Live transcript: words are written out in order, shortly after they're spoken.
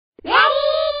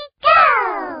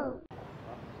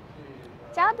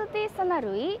Ciao a tutti, sono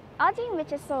Rui. Oggi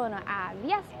invece sono a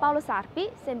via Paolo Sarpi,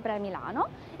 sempre a Milano,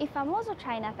 il famoso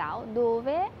Chinatown,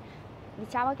 dove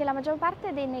diciamo che la maggior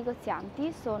parte dei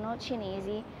negozianti sono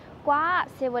cinesi. Qua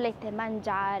se volete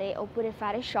mangiare oppure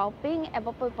fare shopping è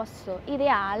proprio il posto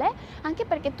ideale, anche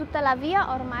perché tutta la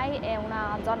via ormai è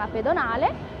una zona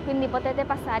pedonale, quindi potete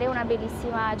passare una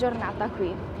bellissima giornata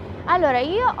qui. Allora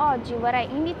io oggi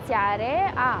vorrei iniziare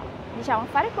a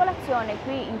fare colazione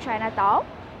qui in Chinatown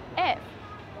e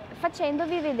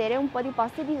facendovi vedere un po' di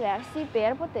posti diversi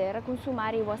per poter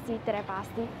consumare i vostri tre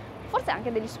pasti, forse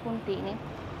anche degli spuntini.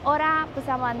 Ora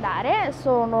possiamo andare,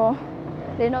 sono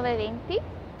le 9:20,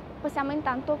 possiamo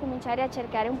intanto cominciare a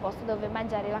cercare un posto dove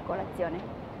mangiare la colazione.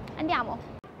 Andiamo!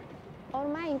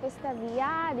 Ormai in questa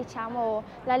via,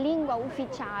 la lingua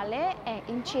ufficiale è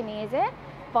in cinese,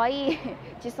 poi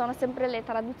ci sono sempre le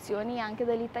traduzioni anche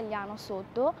dell'italiano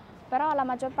sotto, però la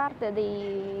maggior parte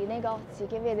dei negozi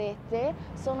che vedete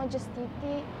sono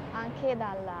gestiti anche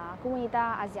dalla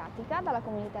comunità asiatica, dalla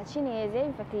comunità cinese,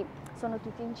 infatti sono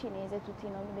tutti in cinese, tutti i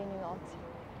nomi dei negozi.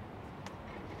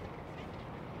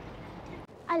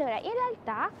 Allora, in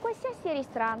realtà qualsiasi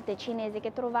ristorante cinese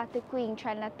che trovate qui in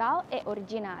Chinatown è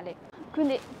originale,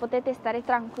 quindi potete stare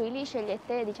tranquilli,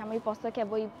 scegliete il posto che a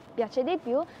voi piace di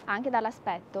più anche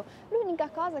dall'aspetto. L'unica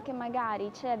cosa che magari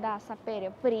c'è da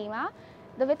sapere prima,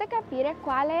 dovete capire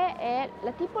quale è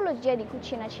la tipologia di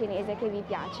cucina cinese che vi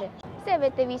piace. Se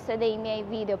avete visto dei miei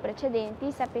video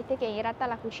precedenti sapete che in realtà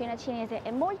la cucina cinese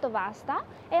è molto vasta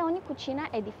e ogni cucina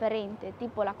è differente,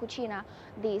 tipo la cucina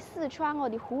di Sichuan o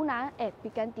di Hunan è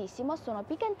piccantissimo, sono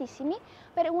piccantissimi,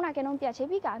 per una che non piace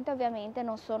piccante ovviamente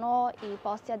non sono i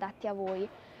posti adatti a voi.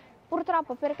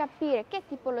 Purtroppo per capire che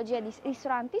tipologia di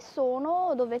ristoranti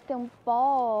sono dovete un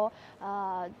po'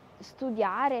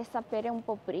 studiare, sapere un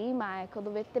po' prima, ecco,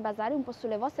 dovete basare un po'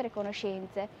 sulle vostre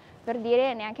conoscenze. Per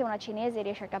dire, neanche una cinese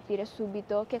riesce a capire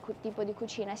subito che tipo di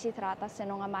cucina si tratta se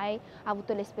non ha mai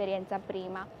avuto l'esperienza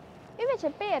prima. Invece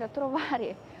per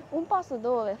trovare un posto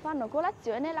dove fanno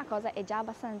colazione la cosa è già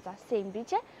abbastanza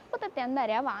semplice, potete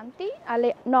andare avanti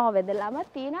alle 9 della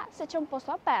mattina, se c'è un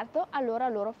posto aperto allora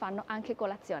loro fanno anche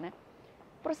colazione.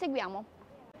 Proseguiamo.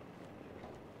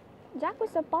 Già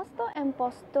questo posto è un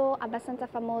posto abbastanza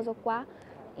famoso qua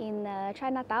in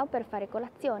Chinatown per fare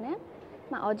colazione,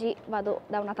 ma oggi vado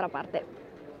da un'altra parte.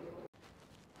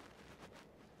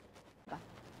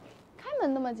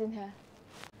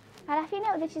 Alla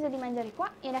fine ho deciso di mangiare qua,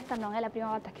 in realtà non è la prima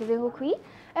volta che vengo qui,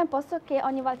 è un posto che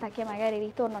ogni volta che magari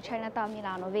ritorno a Chinatown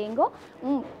Milano vengo,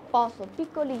 un posto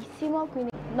piccolissimo,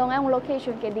 quindi non è un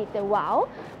location che dite wow,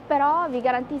 però vi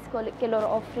garantisco che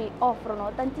loro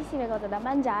offrono tantissime cose da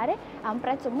mangiare a un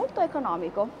prezzo molto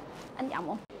economico.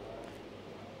 Andiamo!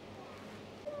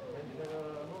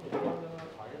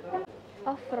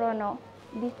 Offrono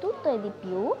di tutto e di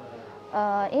più.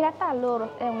 In realtà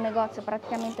loro è un negozio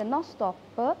praticamente non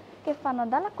stop che fanno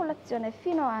dalla colazione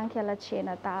fino anche alla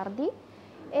cena tardi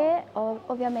e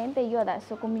ovviamente io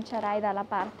adesso comincerei dalla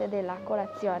parte della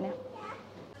colazione.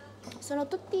 Sono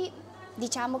tutti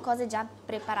cose già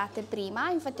preparate prima,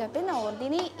 infatti appena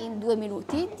ordini in 2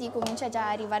 minuti ti comincia già a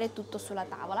arrivare tutto sulla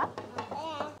tavola.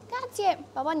 Grazie,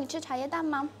 papà,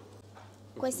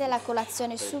 questa è la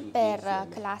colazione super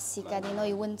classica di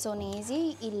noi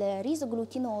wenzonesi, il riso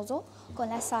glutinoso con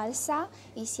la salsa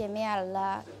insieme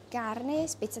alla carne,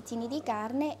 spezzatini di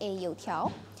carne e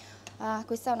youtiao.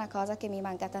 Questa è una cosa che mi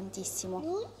manca tantissimo.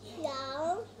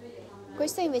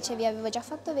 Questo invece vi avevo già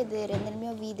fatto vedere nel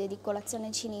mio video di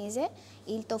colazione cinese,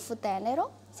 il tofu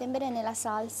tenero, sempre nella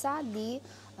salsa di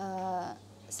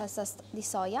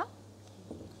soia.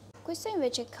 Questo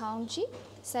invece congee,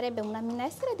 sarebbe una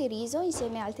minestra di riso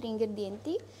insieme a altri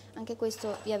ingredienti, anche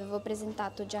questo vi avevo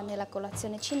presentato già nella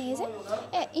colazione cinese,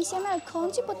 e insieme al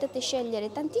congee potete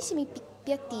scegliere tantissimi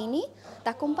piattini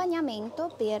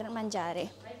d'accompagnamento per mangiare.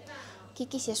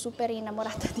 Kiki si è super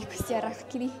innamorata di questi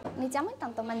arachidi. Iniziamo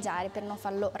intanto a mangiare per non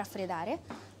farlo raffreddare.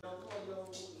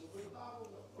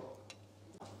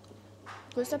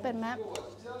 Questo per me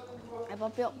è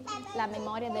proprio la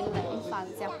memoria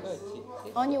dell'infanzia.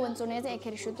 Ogni wenzonese è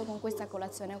cresciuto con questa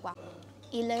colazione qua.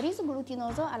 Il riso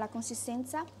glutinoso ha la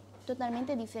consistenza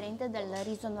totalmente differente dal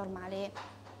riso normale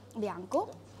bianco.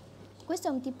 Questo è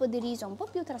un tipo di riso un po'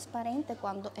 più trasparente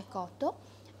quando è cotto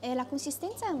e la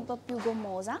consistenza è un po' più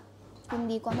gommosa,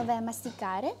 quindi quando vai a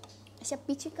masticare si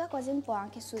appiccica quasi un po'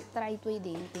 anche tra i tuoi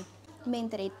denti.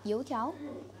 Mentre il youtiao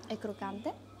è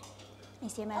croccante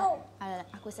insieme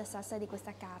a questa salsa di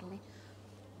questa carne.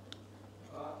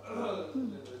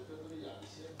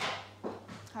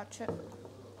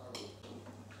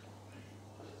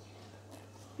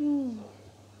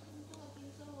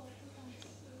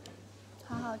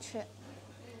 好吃。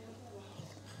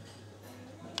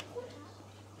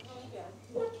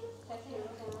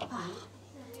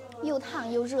又烫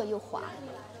又热又滑。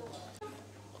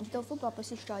Il tofu proprio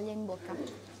si scioglie in bocca.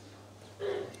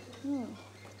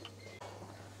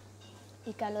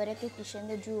 Il calore che ti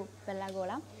scende giù per la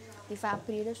gola ti fa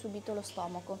aprire subito lo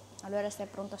stomaco. Allora sei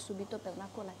pronta subito per una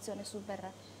colazione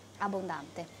super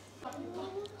abbondante.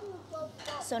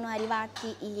 Sono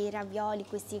arrivati i ravioli,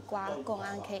 questi qua con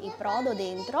anche il brodo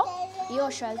dentro. Io ho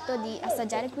scelto di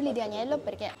assaggiare quelli di agnello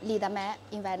perché lì da me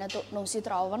in Veneto non si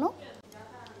trovano.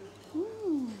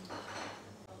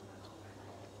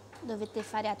 Dovete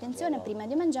fare attenzione prima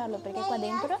di mangiarlo perché qua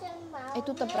dentro è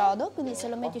tutto brodo, quindi se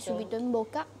lo metti subito in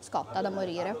bocca scotta da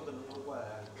morire.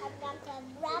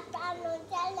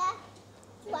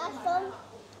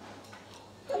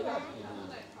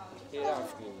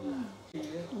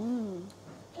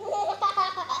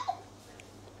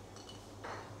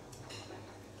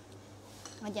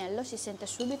 L'agnello si sente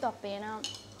subito appena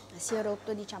si è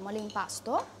rotto, diciamo,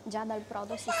 l'impasto, già dal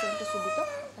brodo si sente subito.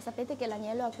 Ma sapete che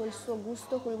l'agnello ha quel suo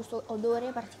gusto, quel suo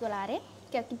odore particolare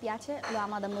che a chi piace lo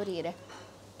ama da morire.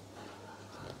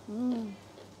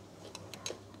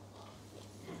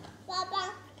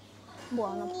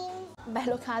 Buono,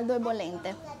 bello caldo e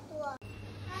bollente.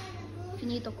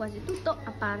 Finito quasi tutto,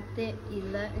 a parte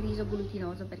il riso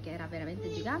glutinoso perché era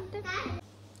veramente gigante.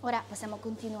 Ora possiamo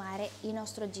continuare il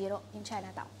nostro giro in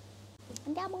Chinatown.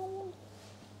 Andiamo!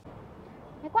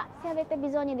 E qua, se avete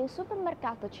bisogno di un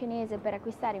supermercato cinese per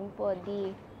acquistare un po'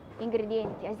 di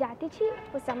ingredienti asiatici,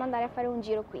 possiamo andare a fare un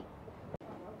giro qui.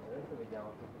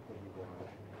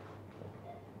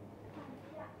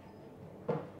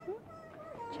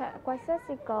 C'è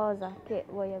qualsiasi cosa che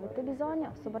voi avete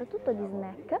bisogno, soprattutto di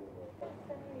snack.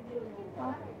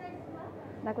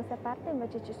 Da questa parte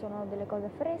invece ci sono delle cose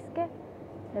fresche,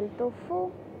 del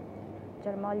tofu,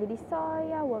 germogli di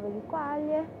soia, uova di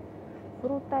quaglie,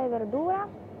 frutta e verdura,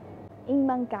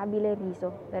 immancabile riso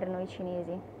per noi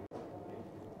cinesi.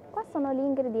 Qua sono gli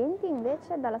ingredienti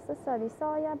invece dalla salsa di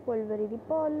soia, polvere di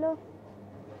pollo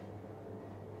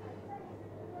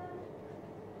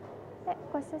e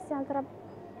qualsiasi altra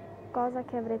cosa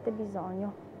che avrete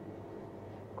bisogno,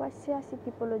 qualsiasi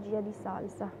tipologia di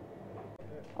salsa.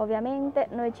 Ovviamente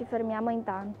noi ci fermiamo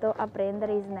intanto a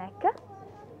prendere i snack.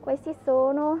 Questi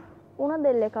sono una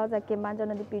delle cose che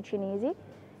mangiano di più i cinesi,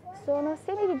 sono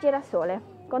semi di girasole.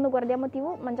 Quando guardiamo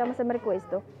TV mangiamo sempre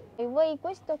questo. E voi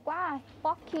questo qua,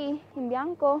 pochi in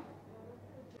bianco?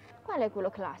 Qual è quello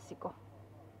classico?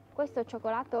 Questo è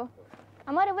cioccolato?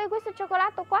 Amore, vuoi questo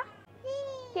cioccolato qua? Sì.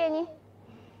 Tieni.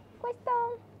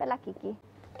 Questo per la Kiki.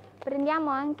 Prendiamo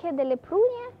anche delle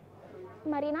prugne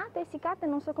marinate, essiccate,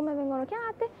 non so come vengono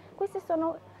chiamate. Queste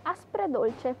sono aspre e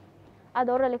dolce.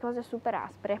 Adoro le cose super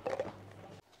aspre.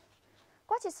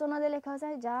 Qua ci sono delle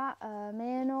cose già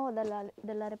meno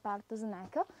del reparto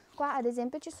snack. Qua ad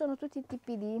esempio ci sono tutti i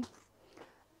tipi di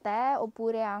tè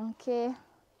oppure anche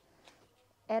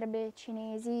erbe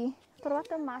cinesi. Ho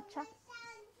trovato il matcha.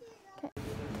 Okay.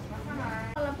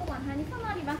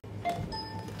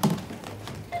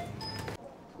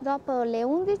 Dopo le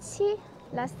 11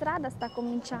 la strada sta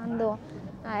cominciando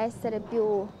a essere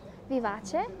più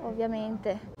vivace,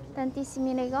 ovviamente.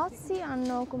 Tantissimi negozi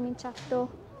hanno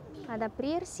cominciato ad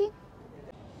aprirsi.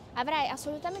 Avrei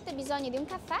assolutamente bisogno di un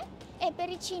caffè e per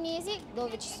i cinesi,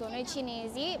 dove ci sono i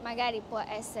cinesi, magari può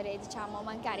essere, diciamo,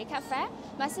 mancare il caffè,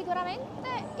 ma sicuramente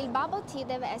il bubble tea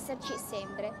deve esserci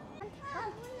sempre.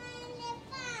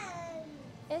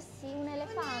 Eh sì, un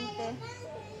elefante.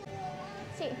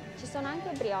 Sì, ci sono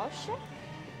anche brioche,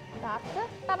 tart.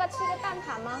 Papà, ci vuole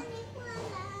tanta, ma?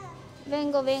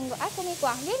 Vengo, eccomi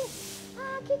qua, vieni.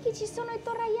 Ah, Kiki, ci sono i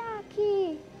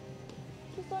torayaki.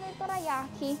 Ci sono i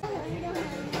torayaki.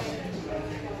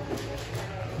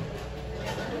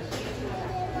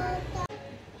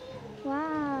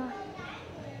 Wow,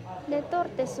 le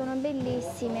torte sono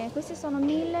bellissime. Queste sono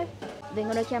 1000,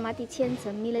 vengono chiamati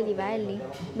 1000 livelli,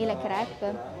 1000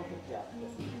 crepe.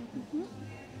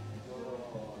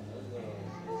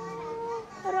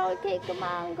 Roll cake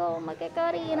mango, ma che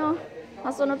carino.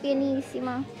 Ma sono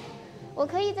pienissima. 我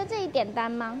可以在这里点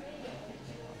单吗？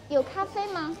有咖啡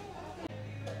吗？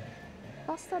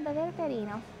 Posto davvero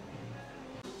carino.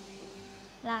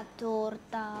 La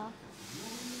torta,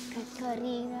 che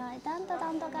carina, è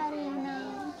tanto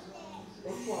carina.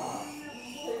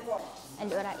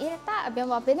 Allora, in realtà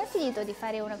abbiamo appena finito di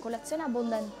fare una colazione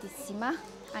abbondantissima,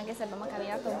 anche se abbiamo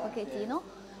camminato un pochettino,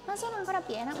 ma sono ancora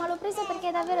piena, ma l'ho presa perché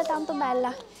è davvero tanto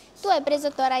bella. Tu hai preso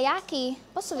torayaki?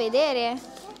 Posso vedere?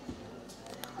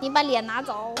 你把脸拿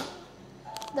走。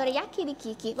Dorayaki di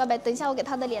Kiki， vabbè，等一下我给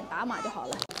他的脸打码就好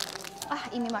了。Ah,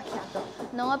 il mio macchiato.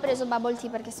 Non ho preso bubble tea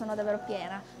perché sono davvero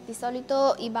piena. Di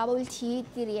solito i bubble tea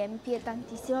ti riempie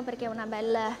tantissimo perché è un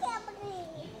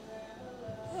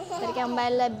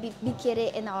bel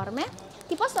bicchiere enorme.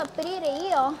 Ti posso aprire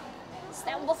io?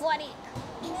 Stai un po' fuori.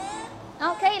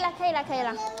 Ok,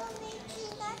 Kayla.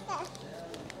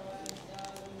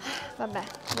 Vabbè,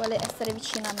 vuole essere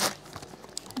vicino a me.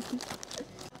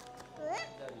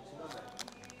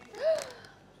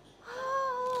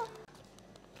 Oh,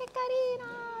 che carina!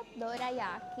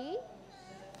 Dorayaki.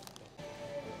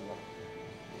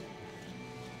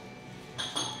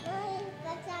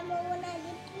 Facciamo una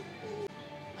di piccolina.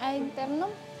 All'interno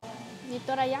di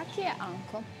dorayaki e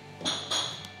anko.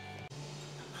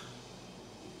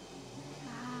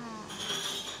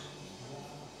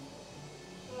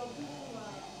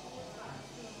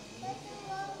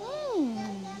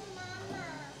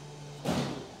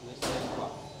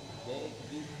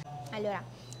 Allora,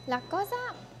 la cosa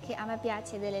che a me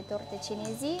piace delle torte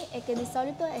cinesi è che di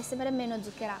solito è sempre meno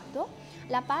zuccherato.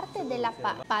 La parte della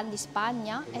pan di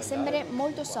Spagna è sempre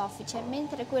molto soffice,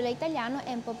 mentre quella italiana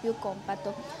è un po' più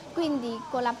compatto. Quindi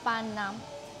con la panna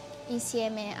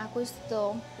insieme a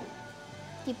questo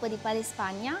tipo di pan di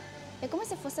Spagna è come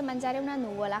se fosse mangiare una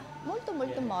nuvola, molto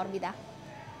morbida.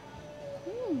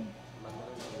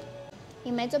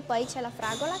 In mezzo poi c'è la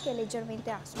fragola che è leggermente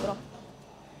aspro.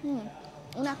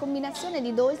 Una combinazione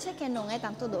di dolce che non è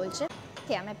tanto dolce,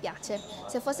 che a me piace.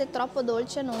 Se fosse troppo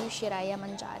dolce non riuscirei a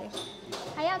mangiare.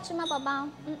 Hayachima papà.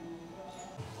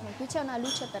 Qui c'è una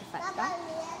luce perfetta,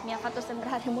 mi ha fatto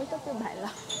sembrare molto più bella.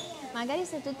 Magari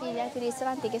se tutti gli altri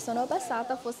ristoranti che sono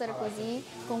passata fossero così,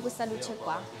 con questa luce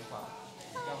qua.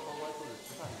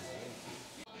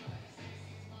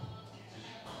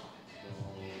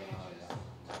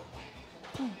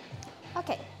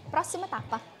 Ok, prossima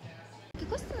tappa.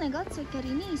 Questo negozio è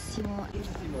carinissimo,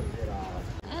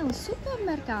 è un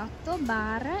supermercato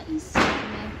bar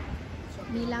insieme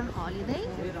Milan Holiday,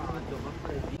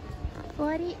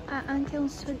 fuori ha anche un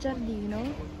suo giardino,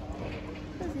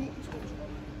 così.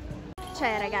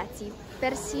 Cioè ragazzi,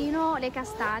 persino le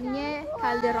castagne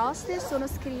calde roste sono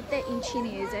scritte in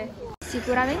cinese.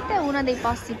 Sicuramente è uno dei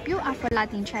posti più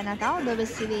affollati in Chinatown, dove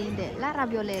si vende la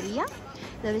ravioleria,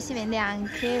 dove si vende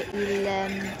anche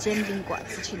il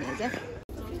jianbingguozi cinese.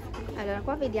 Allora,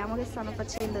 qua vediamo che stanno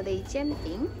facendo dei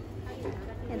jianbing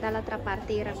e dall'altra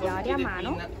parte i ravioli a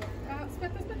mano.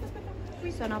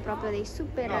 Sono proprio dei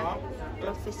super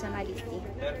professionalisti.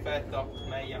 Perfetto,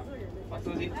 meglio. Fa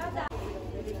così.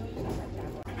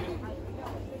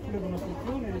 Volevo una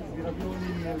porzione di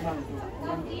ravioli nel mangio,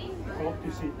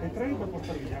 cotti sì, e 3 da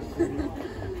portare via.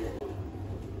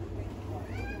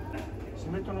 Si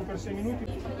mettono per 6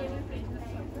 minuti.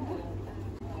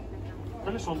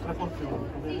 Quelle sono 3 porzioni,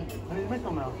 va bene? Me ne metto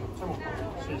un altro, facciamo qua.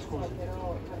 Sì, scusi.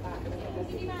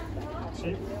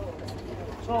 Sì.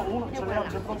 Sono uno, ce l'ho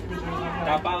già pronti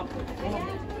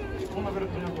una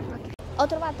verdura così. Ho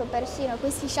trovato persino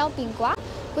questi shopping qua,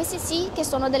 questi sì che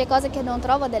sono delle cose che non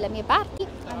trovo dalle mie parti.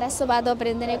 Adesso vado a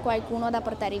prendere qualcuno da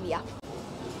portare via.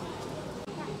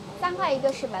 3块1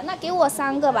个是吧？那给我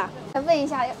3个吧。问一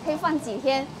下可以放几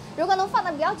天？如果能放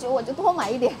的比较久，我就多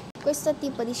买一点。Questo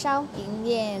tipo di shopping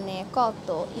viene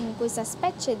cotto in questa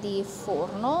specie di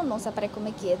forno, non saprei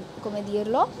come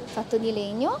dirlo, fatto di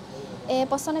legno, e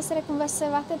possono essere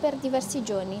conservate per diversi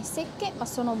giorni, secche ma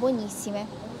sono buonissime.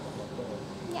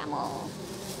 Andiamo!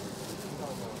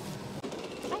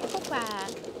 Ecco qua!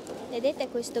 Vedete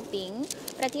questo pin?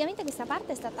 Praticamente questa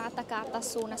parte è stata attaccata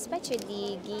su una specie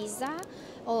di ghisa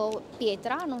o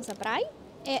pietra, non saprai,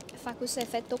 e fa questo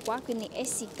effetto qua, quindi è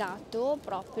essiccato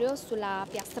proprio sulla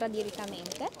piastra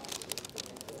direttamente.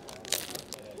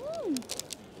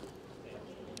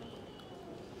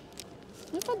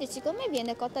 Infatti secondo me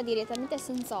viene cotta direttamente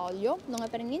senza olio, non è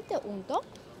per niente unto,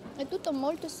 è tutto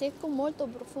molto secco, molto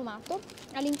profumato.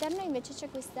 All'interno invece c'è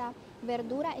questa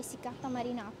verdura essiccata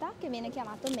marinata che viene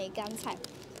chiamata meiganzai.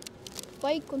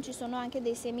 Poi ci sono anche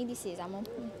dei semi di sesamo,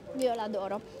 io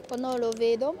l'adoro, quando lo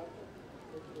vedo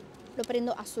lo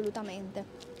prendo assolutamente.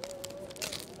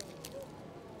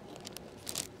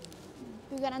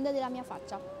 Più grande della mia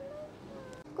faccia.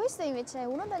 Questo invece è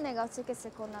uno dei negozi che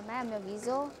secondo me, a mio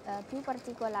avviso, più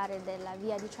particolare della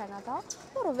via di Chinatown.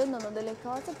 Loro vendono delle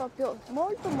cose proprio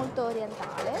molto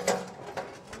orientale,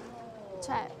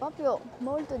 cioè proprio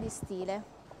molto di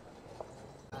stile.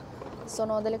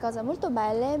 Sono delle cose molto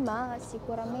belle, ma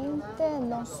sicuramente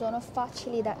non sono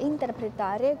facili da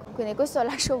interpretare, quindi questo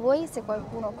lascio voi, se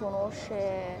qualcuno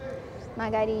conosce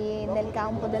magari nel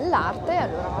campo dell'arte,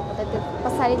 allora potete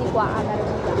passare di qua a dare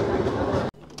un'occhiata.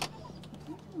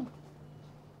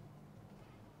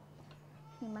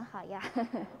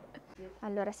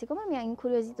 Allora, siccome mi ha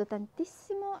incuriosito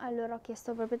tantissimo, allora ho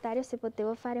chiesto al proprietario se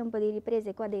potevo fare un po' di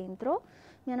riprese qua dentro.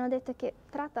 Mi hanno detto che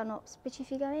trattano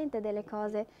specificamente delle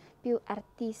cose più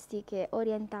artistiche,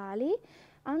 orientali,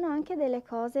 hanno anche delle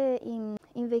cose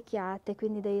invecchiate,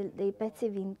 quindi dei pezzi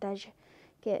vintage,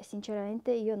 che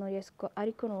sinceramente io non riesco a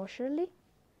riconoscerli.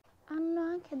 Hanno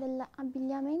anche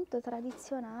dell'abbigliamento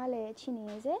tradizionale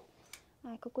cinese.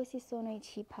 Ecco, questi sono i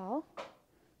Qipao.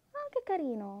 Ah, che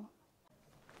carino!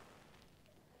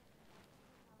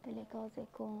 Delle cose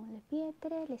con le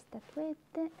pietre, le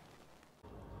statuette.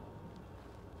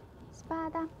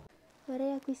 Spada.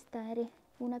 Vorrei acquistare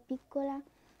una piccola,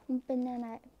 un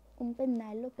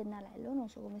pennello, non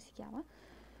so come si chiama,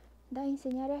 da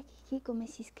insegnare a Kiki come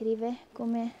si scrive,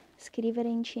 come scrivere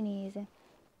in cinese.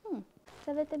 Se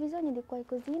avete bisogno di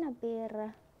qualcosina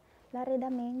per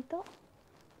l'arredamento,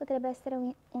 potrebbe essere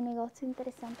un negozio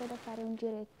interessante da fare un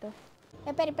giretto.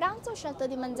 E per il pranzo ho scelto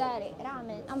di mangiare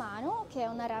ramen a mano, che è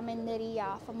una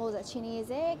rameneria famosa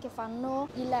cinese che fanno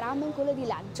il ramen quello di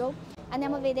lancio.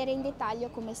 Andiamo a vedere in dettaglio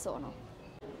come sono.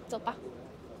 Zoppa.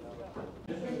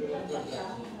 Ni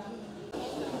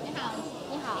hao.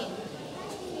 Ni hao.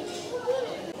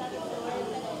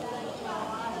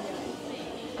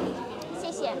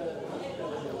 Sì, sì.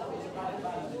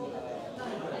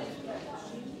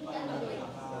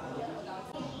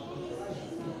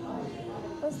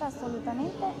 Questa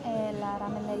assolutamente è la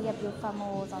rameneria più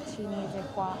famosa cinese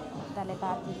qua dalle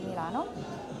parti di Milano.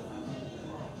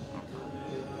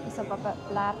 Questa è proprio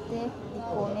l'arte di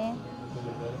come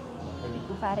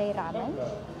fare i ramen.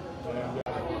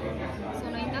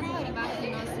 Sono intanto arrivati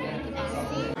i nostri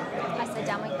antipasti.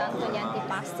 Assaggiamo intanto gli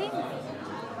antipasti.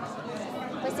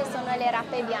 Queste sono le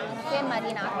rape bianche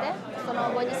marinate, sono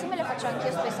buonissime, le faccio anche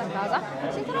io spesso a casa.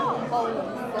 Si trovano un po'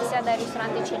 ovunque, sia dai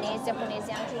ristoranti cinesi,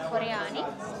 giapponesi, anche coreani.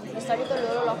 Di solito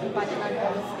loro lo accompagnano al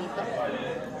pollo fritto.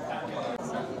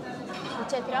 Il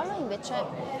cetriolo invece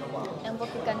è un po'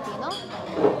 piccantino,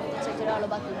 il cetriolo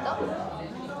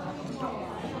battuto.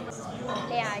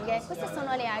 Le alghe, queste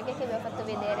sono le alghe che vi ho fatto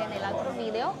vedere nell'altro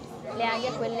video, le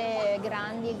alghe quelle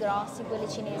grandi e grossi, quelle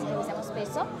cinesi che usiamo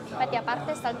spesso. Infatti a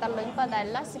parte saltarlo in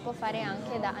padella si può fare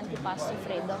anche da antipasto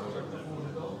freddo.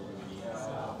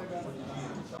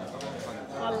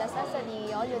 Ho la salsa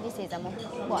di olio di sesamo,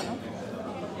 buono.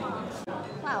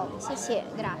 Wow, sì,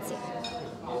 grazie.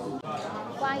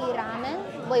 Qua i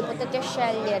ramen, voi potete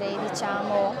scegliere,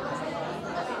 diciamo,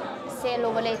 se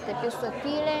lo volete più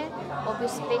sottile o più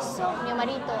spesso. Mio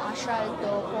marito ha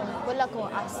scelto con quella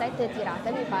a 7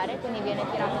 tirate, mi pare, quindi viene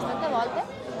tirata 7 volte,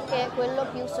 che è quello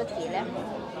più sottile.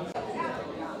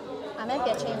 A me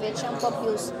piace invece un po'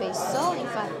 più spesso,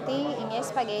 infatti i miei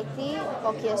spaghetti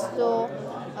ho chiesto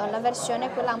la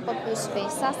versione quella un po' più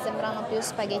spessa, sembrano più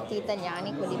spaghetti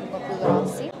italiani, quelli un po' più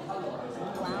grossi.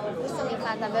 Wow, questo mi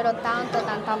fa davvero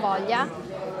tanta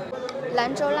voglia.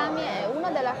 L'angiolami è una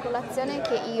delle colazioni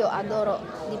che io adoro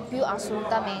di più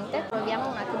assolutamente. Proviamo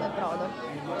un attimo il brodo.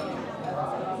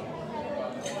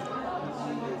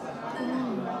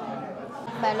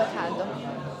 Bello caldo.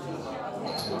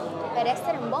 Per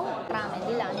essere un buon ramen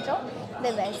di lancio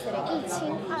deve essere i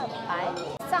qing ar bai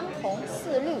san hong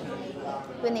si lu.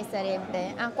 Quindi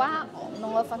sarebbe, qua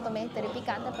non l'ho fatto mettere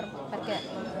piccante perché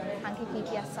anche qui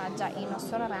chi assaggia il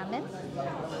nostro ramen,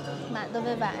 ma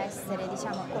doveva essere,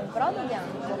 diciamo, con brodo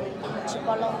bianco,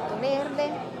 cipollotto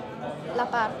verde, la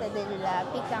parte del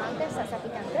piccante, salsa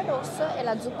piccante rosso, e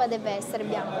la zuppa deve essere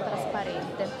bianco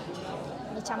trasparente.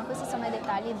 Diciamo, questi sono i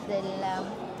dettagli del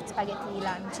spaghetti di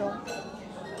lancio.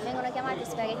 Vengono chiamati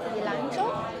spaghetti di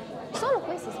lancio. Solo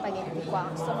questi spaghetti qua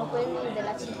sono quelli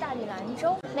della città di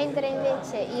Lancio, mentre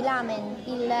invece il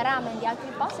ramen di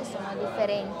altri posti sono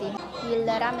differenti. Il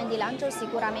ramen di Lancio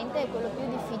sicuramente è quello più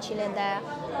difficile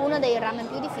uno dei ramen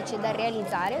più difficili da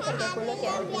realizzare, perché è quello che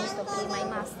ho visto prima i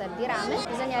master di ramen.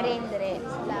 Bisogna rendere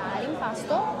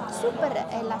l'impasto super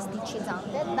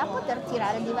elasticizzante da poter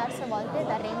tirare diverse volte,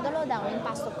 da renderlo da un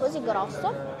impasto così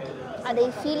grosso a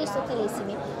dei fili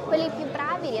sottilissimi. Quelli più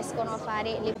bravi riescono a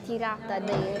fare le tirate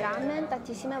dei ramen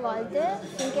tantissime volte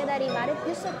finché ad arrivare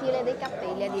più sottile dei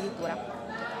cappelli addirittura.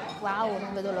 Wow,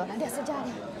 non vedo l'ora di assaggiare.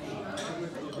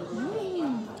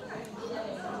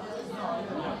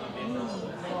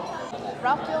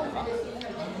 Proprio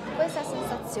questa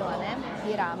sensazione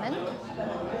di ramen,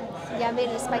 di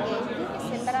avere gli spaghetti che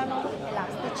sembrano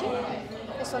elastici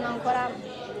e sono ancora,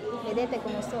 vedete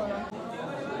come sono?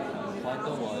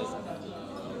 Quanto vuoi?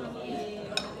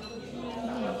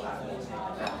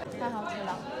 太好吃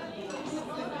了。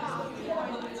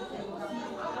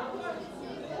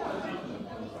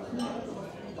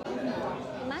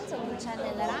Il manzo non c'è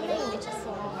nel ramen invece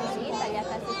sono così,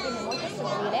 tagliate a fettine molto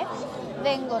sottili,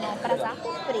 vengono brasate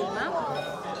prima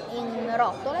in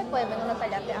rotole e poi vengono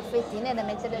tagliate a fettine da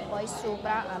mettere poi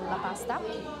sopra alla pasta.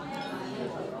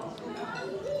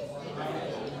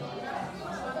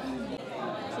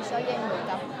 Si scioglie in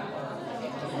bocca.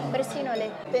 Persino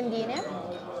le tendine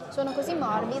sono così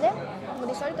morbide,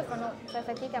 di solito fai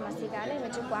fatica a masticare,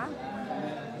 invece qua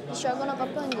si sciolgono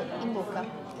proprio in bocca.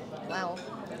 Wow!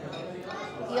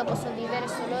 Io posso vivere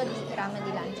solo di ramen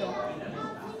di lancio.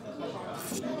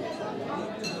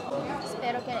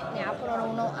 Spero che ne aprono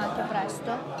uno anche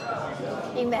presto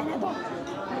in Veneto.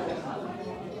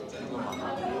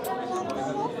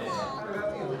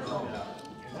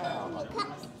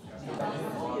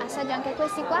 Assaggio anche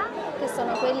questi qua, che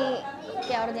sono quelli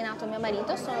che ha ordinato mio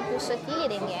marito, sono più sottili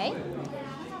dei miei.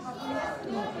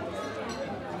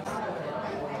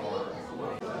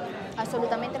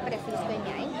 Assolutamente preferisco i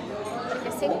miei,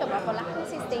 perché sento proprio la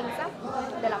consistenza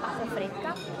della pasta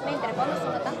fresca, mentre quando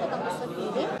sono tanto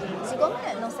sottili,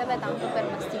 siccome non serve tanto per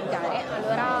masticare,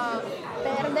 allora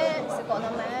perde, secondo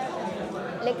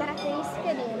me, le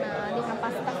caratteristiche di una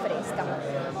pasta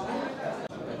fresca.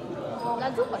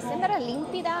 La zuppa sembra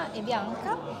limpida e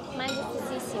bianca, ma è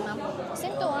gustosissima.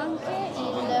 Sento anche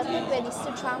il pepe di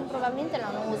Sichuan, probabilmente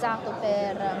l'hanno usato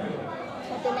per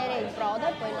ottenere il brodo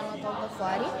e poi l'hanno tolto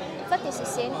fuori. Infatti si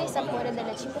sente il sapore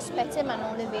delle 5 spezie, ma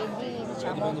non le vedi,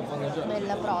 diciamo,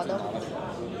 nel brodo.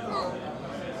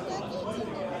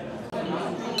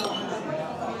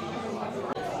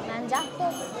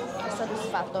 Mangiato,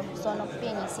 soddisfatto, sono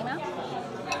pienissima.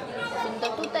 Ho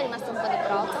finito tutto, è rimasto un po' di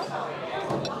brodo.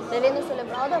 Bevendo sulle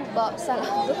brodo un po'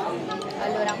 salato,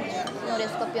 allora non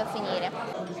riesco più a finire,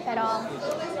 però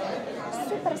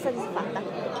super soddisfatta.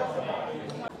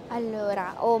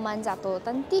 Allora, ho mangiato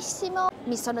tantissimo,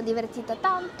 mi sono divertita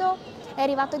tanto, è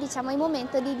arrivato, diciamo, il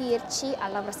momento di dirci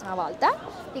alla prossima volta.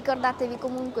 Ricordatevi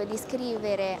comunque di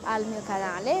iscrivere al mio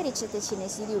canale Ricette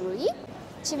Cinesi di lui.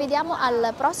 Ci vediamo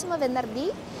al prossimo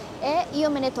venerdì e io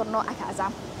me ne torno a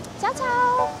casa. Ciao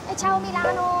ciao e ciao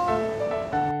Milano!